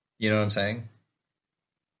 You know what I'm saying?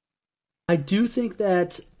 I do think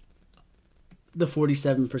that the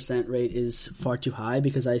 47% rate is far too high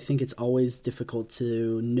because I think it's always difficult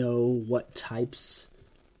to know what types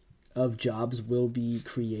of jobs will be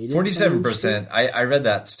created. 47%. I read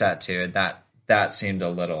that stat too, and that seemed a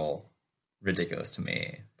little ridiculous to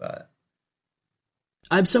me, but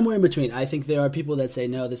I'm somewhere in between. I think there are people that say,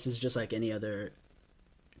 no, this is just like any other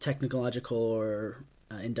technological or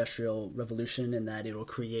industrial revolution and that it will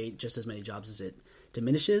create just as many jobs as it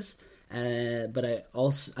diminishes. But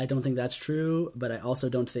I don't think that's true. But I also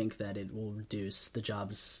don't think that it will reduce the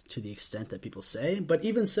jobs to the extent that people say. But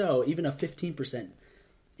even so, even a 15%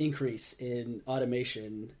 increase in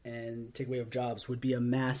automation and take away of jobs would be a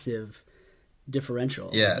massive differential.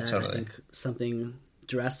 Yeah, that totally. I think something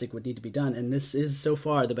drastic would need to be done. And this is so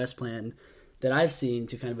far the best plan that I've seen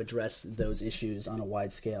to kind of address those issues on a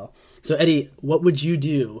wide scale. So Eddie, what would you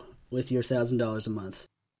do with your $1,000 a month?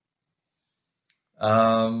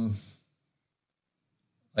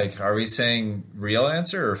 Like, are we saying real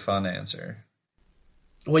answer or fun answer?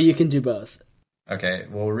 Well, you can do both. Okay,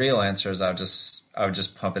 well, real answer is I would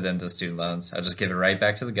just pump it into student loans. I'll just give it right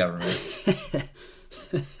back to the government.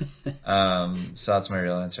 So that's my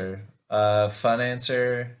real answer. Fun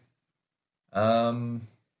answer. Um,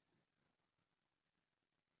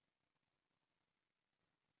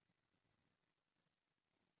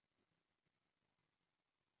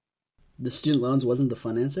 The student loans wasn't the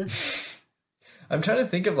fun answer? I'm trying to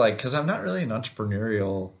think of like, because I'm not really an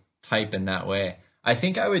entrepreneurial type in that way. I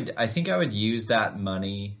think I would use that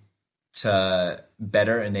money to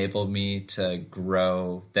better enable me to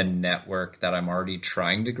grow the network that I'm already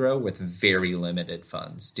trying to grow with very limited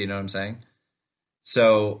funds. Do you know what I'm saying?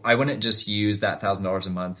 So I wouldn't just use that $1,000 a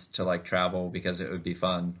month to like travel because it would be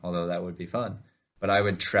fun, although that would be fun. But I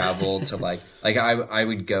would travel to I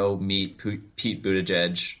would go meet Pete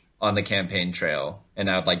Buttigieg on the campaign trail, and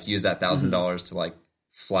I would like use that $1,000 to like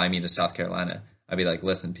fly me to South Carolina. I'd be like,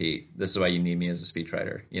 listen, Pete, this is why you need me as a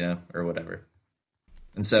speechwriter, or whatever.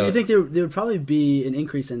 And So you so think there would probably be an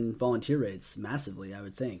increase in volunteer rates massively, I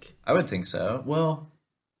would think. I would think so. Well,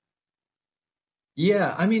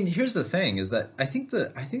 yeah, I mean, here's the thing: is that I think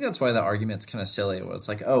that's why the argument's kind of silly. Where it's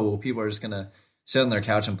like, oh, well, people are just gonna sit on their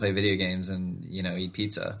couch and play video games and eat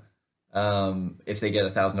pizza, if they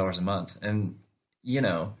get $1,000 a month. And you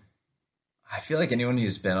know, I feel like anyone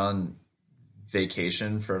who's been on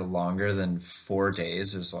vacation for longer than 4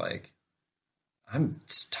 days is like, I'm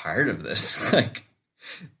tired of this. Like,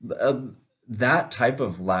 uh, that type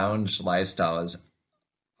of lounge lifestyle is,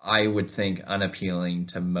 I would think, unappealing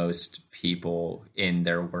to most people in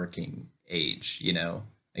their working age.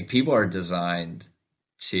 Like, people are designed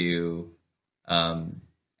to um,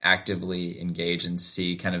 actively engage and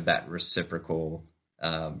see kind of that reciprocal,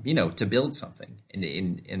 to build something,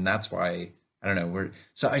 and that's why I don't know.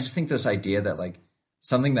 So I just think this idea that like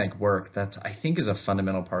something like work that I think is a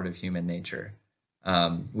fundamental part of human nature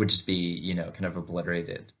would just be kind of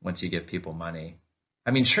obliterated once you give people money.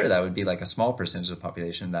 I mean, sure, that would be like a small percentage of the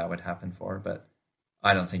population that would happen for, but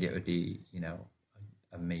I don't think it would be,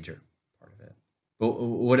 a major part of it. But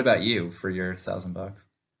what about you for your $1,000 bucks?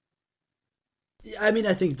 I mean,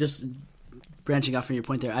 I think just branching off from your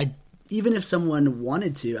point there, even if someone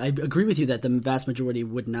wanted to, I agree with you that the vast majority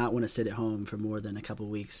would not want to sit at home for more than a couple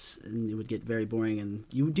of weeks, and it would get very boring. And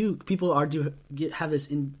people have this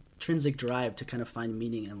intrinsic drive to kind of find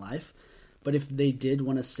meaning in life. But if they did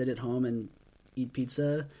want to sit at home and eat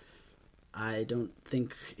pizza, I don't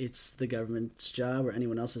think it's the government's job or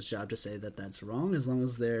anyone else's job to say that that's wrong, as long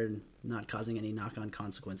as they're not causing any knock-on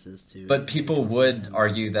consequences to. But people would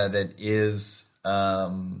argue that it is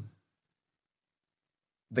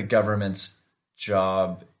the government's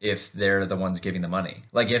job if they're the ones giving the money.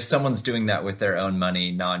 Like, if someone's doing that with their own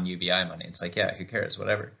money, non-UBI money, it's like, yeah, who cares,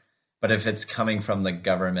 whatever. But if it's coming from the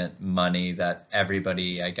government money that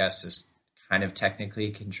everybody, I guess, is kind of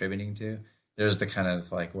technically contributing to, there's the kind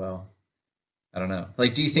of like, well, I don't know.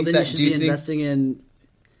 Like, do you think then that? Do you think?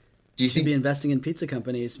 Do you should think? be investing in pizza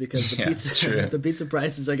companies because the Yeah, pizza true. the pizza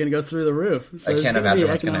prices are going to go through the roof. So I it's can't going to be imagine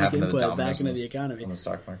what's going to economic happen to the input dominoes back into the economy. on the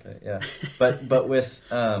stock market. Yeah, but with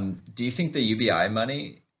do you think the UBI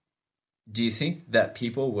money? Do you think that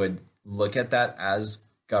people would look at that as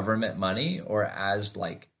government money or as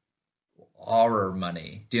our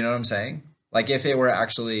money. Do you know what I'm saying? Like if it were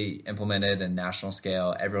actually implemented in national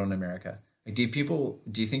scale, everyone in America, like do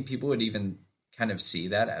you think people would even kind of see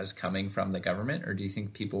that as coming from the government, or do you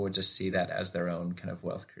think people would just see that as their own kind of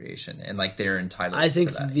wealth creation and like they're entitled I to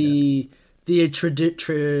think that? the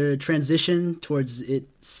transition towards it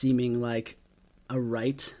seeming like a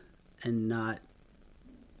right and not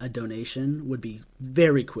a donation would be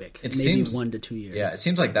very quick. It maybe seems 1 to 2 years. Yeah, it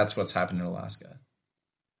seems like that's what's happened in Alaska.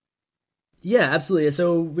 Yeah, absolutely.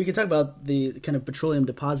 So we could talk about the kind of petroleum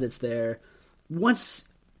deposits there. Once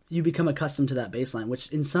you become accustomed to that baseline, which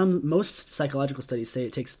in most psychological studies say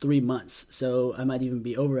it takes 3 months. So I might even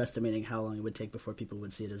be overestimating how long it would take before people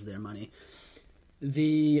would see it as their money.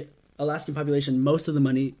 The Alaskan population, most of the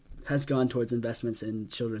money has gone towards investments in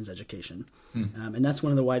children's education. And that's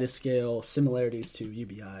one of the widest scale similarities to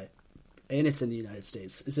UBI. And it's in the United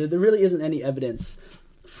States. So there really isn't any evidence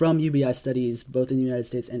from UBI studies, both in the United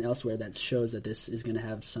States and elsewhere, that shows that this is going to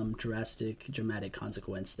have some dramatic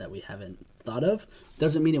consequence that we haven't thought of.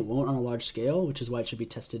 Doesn't mean it won't on a large scale, which is why it should be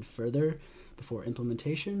tested further before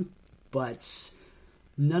implementation. But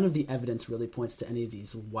none of the evidence really points to any of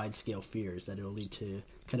these wide-scale fears that it will lead to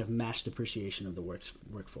kind of mass depreciation of the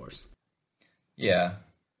workforce. Yeah.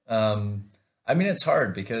 I mean, it's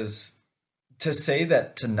hard because to say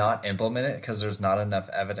that to not implement it because there's not enough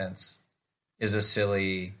evidence is a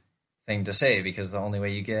silly thing to say, because the only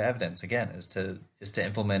way you get evidence, again, is to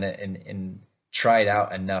implement it and try it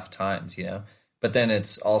out enough times, you know? But then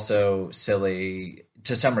it's also silly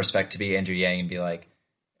to some respect to be Andrew Yang and be like,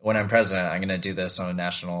 when I'm president, I'm going to do this on a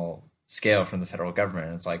national scale from the federal government.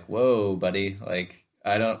 And it's like, whoa, buddy. Like,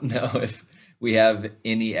 I don't know if we have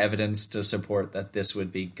any evidence to support that this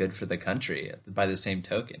would be good for the country by the same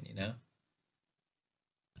token, you know?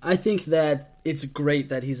 I think that it's great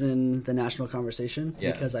that he's in the national conversation,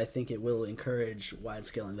 Yeah. because I think it will encourage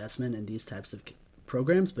wide-scale investment in these types of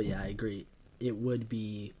programs. But yeah, I agree. It would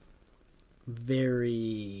be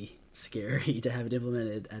very scary to have it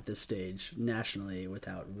implemented at this stage nationally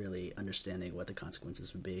without really understanding what the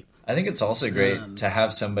consequences would be. I think it's also great to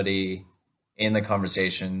have somebody in the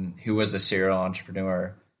conversation who was a serial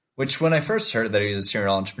entrepreneur, which when I first heard that he was a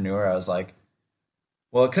serial entrepreneur, I was like,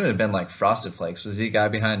 well, it couldn't have been like Frosted Flakes. Was he the guy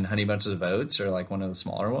behind Honey Bunches of Oats or like one of the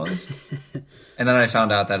smaller ones? And then I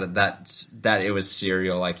found out that it was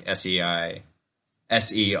serial, like SERIAL,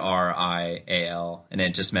 and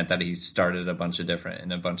it just meant that he started in a bunch of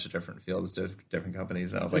different fields, different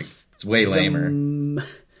companies. And I was like, it's way lamer.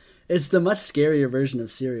 It's the much scarier version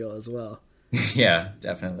of cereal as well. Yeah,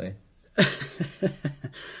 definitely.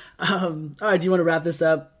 All right, do you want to wrap this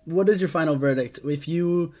up? What is your final verdict? If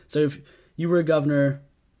you were a governor,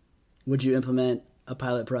 would you implement a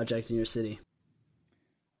pilot project in your city?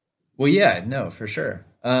 Well, yeah, no, for sure.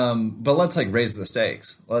 But let's like raise the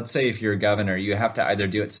stakes. Let's say if you're a governor, you have to either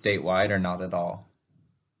do it statewide or not at all.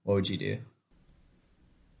 What would you do?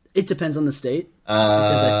 It depends on the state.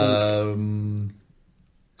 Because I think,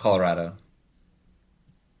 Colorado.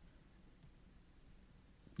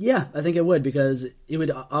 yeah, I think it would, because it would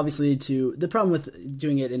obviously lead to... The problem with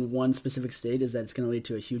doing it in one specific state is that it's going to lead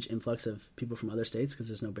to a huge influx of people from other states, because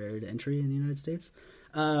there's no barrier to entry in the United States.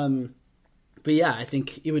 But yeah, I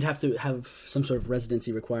think it would have to have some sort of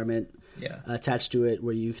residency requirement attached to it,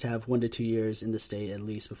 where you could have 1 to 2 years in the state at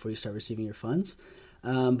least before you start receiving your funds.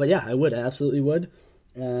 But yeah, I absolutely would.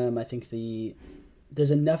 I think there's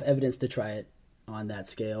enough evidence to try it on that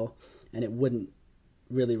scale, and it wouldn't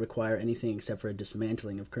really require anything except for a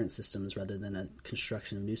dismantling of current systems rather than a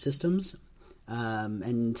construction of new systems.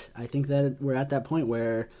 And I think that we're at that point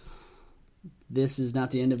where this is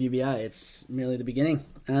not the end of UBI. It's merely the beginning.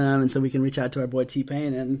 And so we can reach out to our boy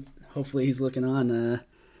T-Pain, and hopefully he's looking on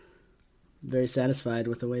very satisfied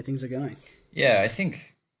with the way things are going. Yeah, I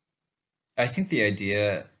think the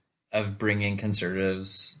idea of bringing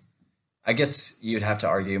conservatives, I guess you'd have to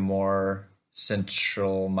argue more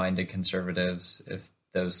central-minded conservatives, if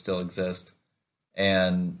those still exist,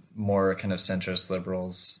 and more kind of centrist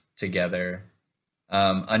liberals together,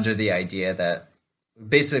 under the idea that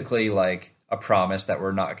basically like a promise that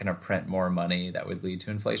we're not going to print more money that would lead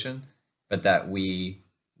to inflation, but that we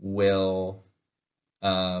will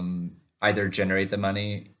either generate the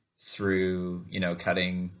money through,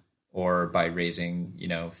 cutting, or by raising,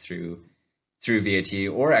 through VAT,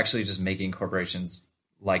 or actually just making corporations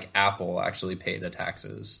like Apple actually pay the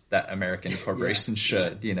taxes that American corporations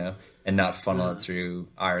should, and not funnel it through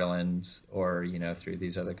Ireland or, through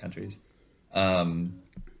these other countries. Then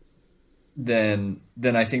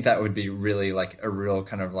I think that would be really like a real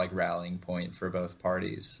kind of like rallying point for both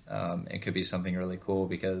parties. It could be something really cool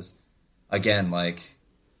because, again, like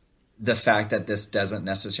the fact that this doesn't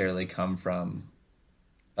necessarily come from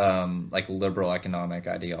like liberal economic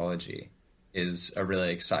ideology is a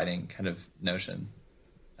really exciting kind of notion.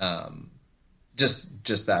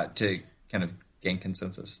 Just that to kind of gain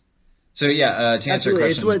consensus. So yeah, to answer your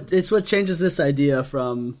question, it's what changes this idea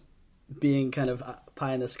from being kind of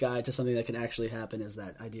pie in the sky to something that can actually happen, is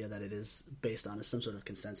that idea that it is based on some sort of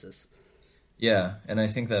consensus. Yeah, and I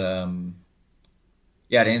think that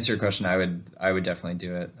yeah, to answer your question, I would definitely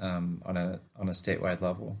do it on a statewide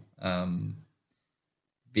level.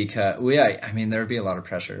 Because I mean, there would be a lot of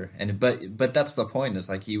pressure, but that's the point, is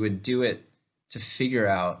like you would do it to figure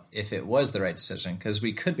out if it was the right decision, because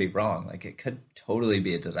we could be wrong. Like it could totally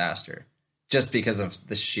be a disaster just because of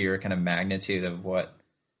the sheer kind of magnitude of what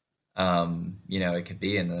it could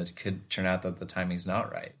be, and it could turn out that the timing's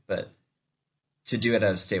not right. But to do it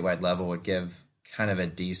at a statewide level would give kind of a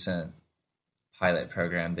decent pilot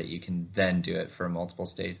program that you can then do it for multiple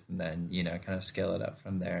states and then, kind of scale it up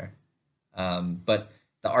from there. But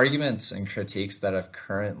the arguments and critiques that I've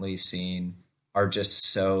currently seen are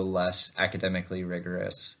just so less academically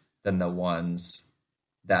rigorous than the ones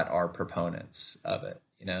that are proponents of it,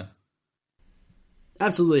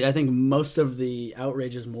 Absolutely. I think most of the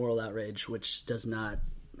outrage is moral outrage, which does not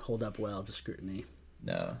hold up well to scrutiny.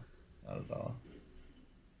 No, not at all.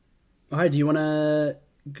 All right, do you want to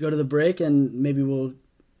go to the break and maybe we'll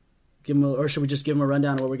give them, or should we just give them a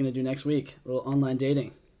rundown of what we're going to do next week? A little online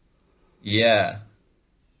dating. Yeah.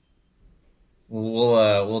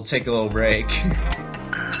 We'll take a little break.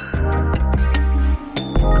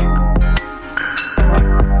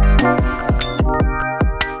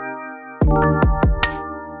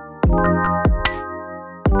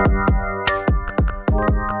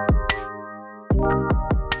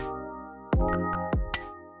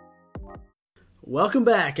 Welcome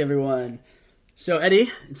back, everyone. So,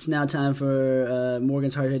 Eddie, it's now time for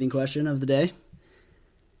Morgan's hard-hitting question of the day.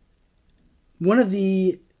 One of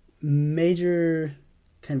the major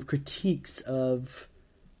kind of critiques of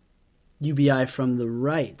UBI from the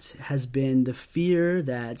right has been the fear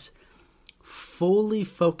that fully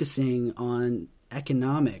focusing on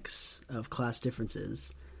economics of class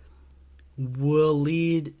differences will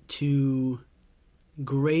lead to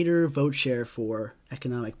greater vote share for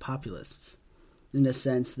economic populists, in the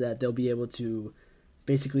sense that they'll be able to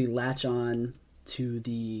basically latch on to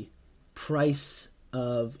the price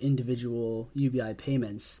of individual UBI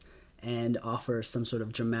payments and offer some sort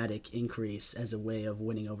of dramatic increase as a way of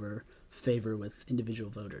winning over favor with individual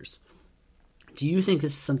voters. Do you think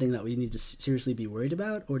this is something that we need to seriously be worried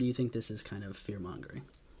about, or do you think this is kind of fear-mongering?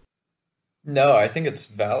 No, I think it's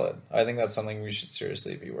valid. I think that's something we should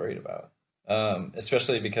seriously be worried about,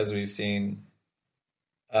 especially because we've seen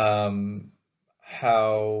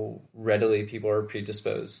how readily people are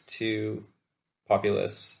predisposed to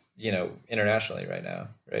populists, internationally right now,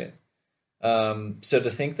 right? So to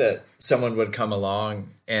think that someone would come along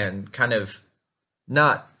and kind of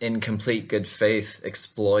not in complete good faith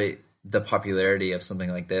exploit the popularity of something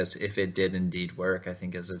like this, if it did indeed work, I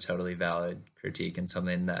think is a totally valid critique and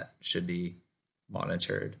something that should be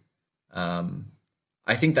monitored.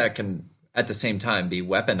 I think that can, at the same time, be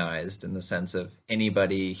weaponized in the sense of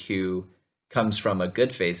anybody who comes from a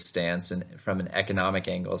good faith stance and from an economic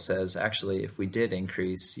angle says, actually, if we did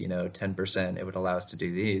increase, 10%, it would allow us to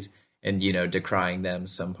do these, and, decrying them,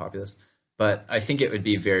 some populists. But I think it would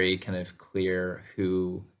be very kind of clear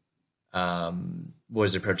who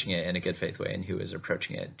was approaching it in a good faith way and who was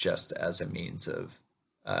approaching it just as a means of,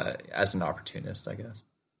 as an opportunist, I guess.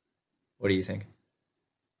 What do you think?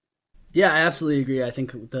 Yeah, I absolutely agree. I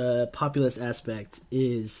think the populist aspect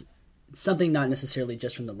is something not necessarily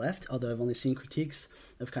just from the left, although I've only seen critiques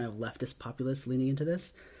of kind of leftist populists leaning into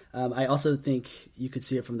this. I also think you could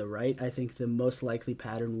see it from the right. I think the most likely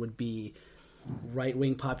pattern would be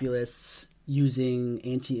right-wing populists using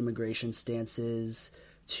anti-immigration stances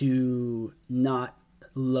to not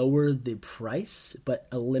lower the price, but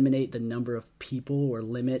eliminate the number of people, or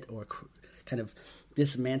limit, or kind of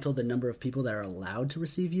dismantle the number of people that are allowed to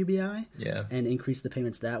receive UBI, and increase the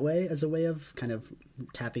payments that way as a way of kind of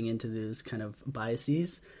tapping into those kind of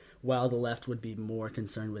biases, while the left would be more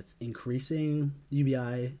concerned with increasing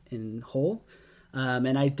UBI in whole.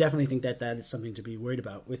 And I definitely think that that is something to be worried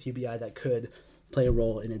about with UBI that could play a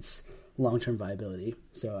role in its long-term viability.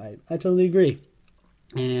 So I totally agree.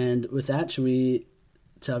 And with that, should we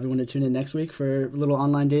tell everyone to tune in next week for a little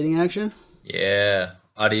online dating action? Yeah.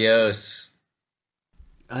 Adios.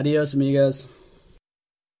 Adios, amigos.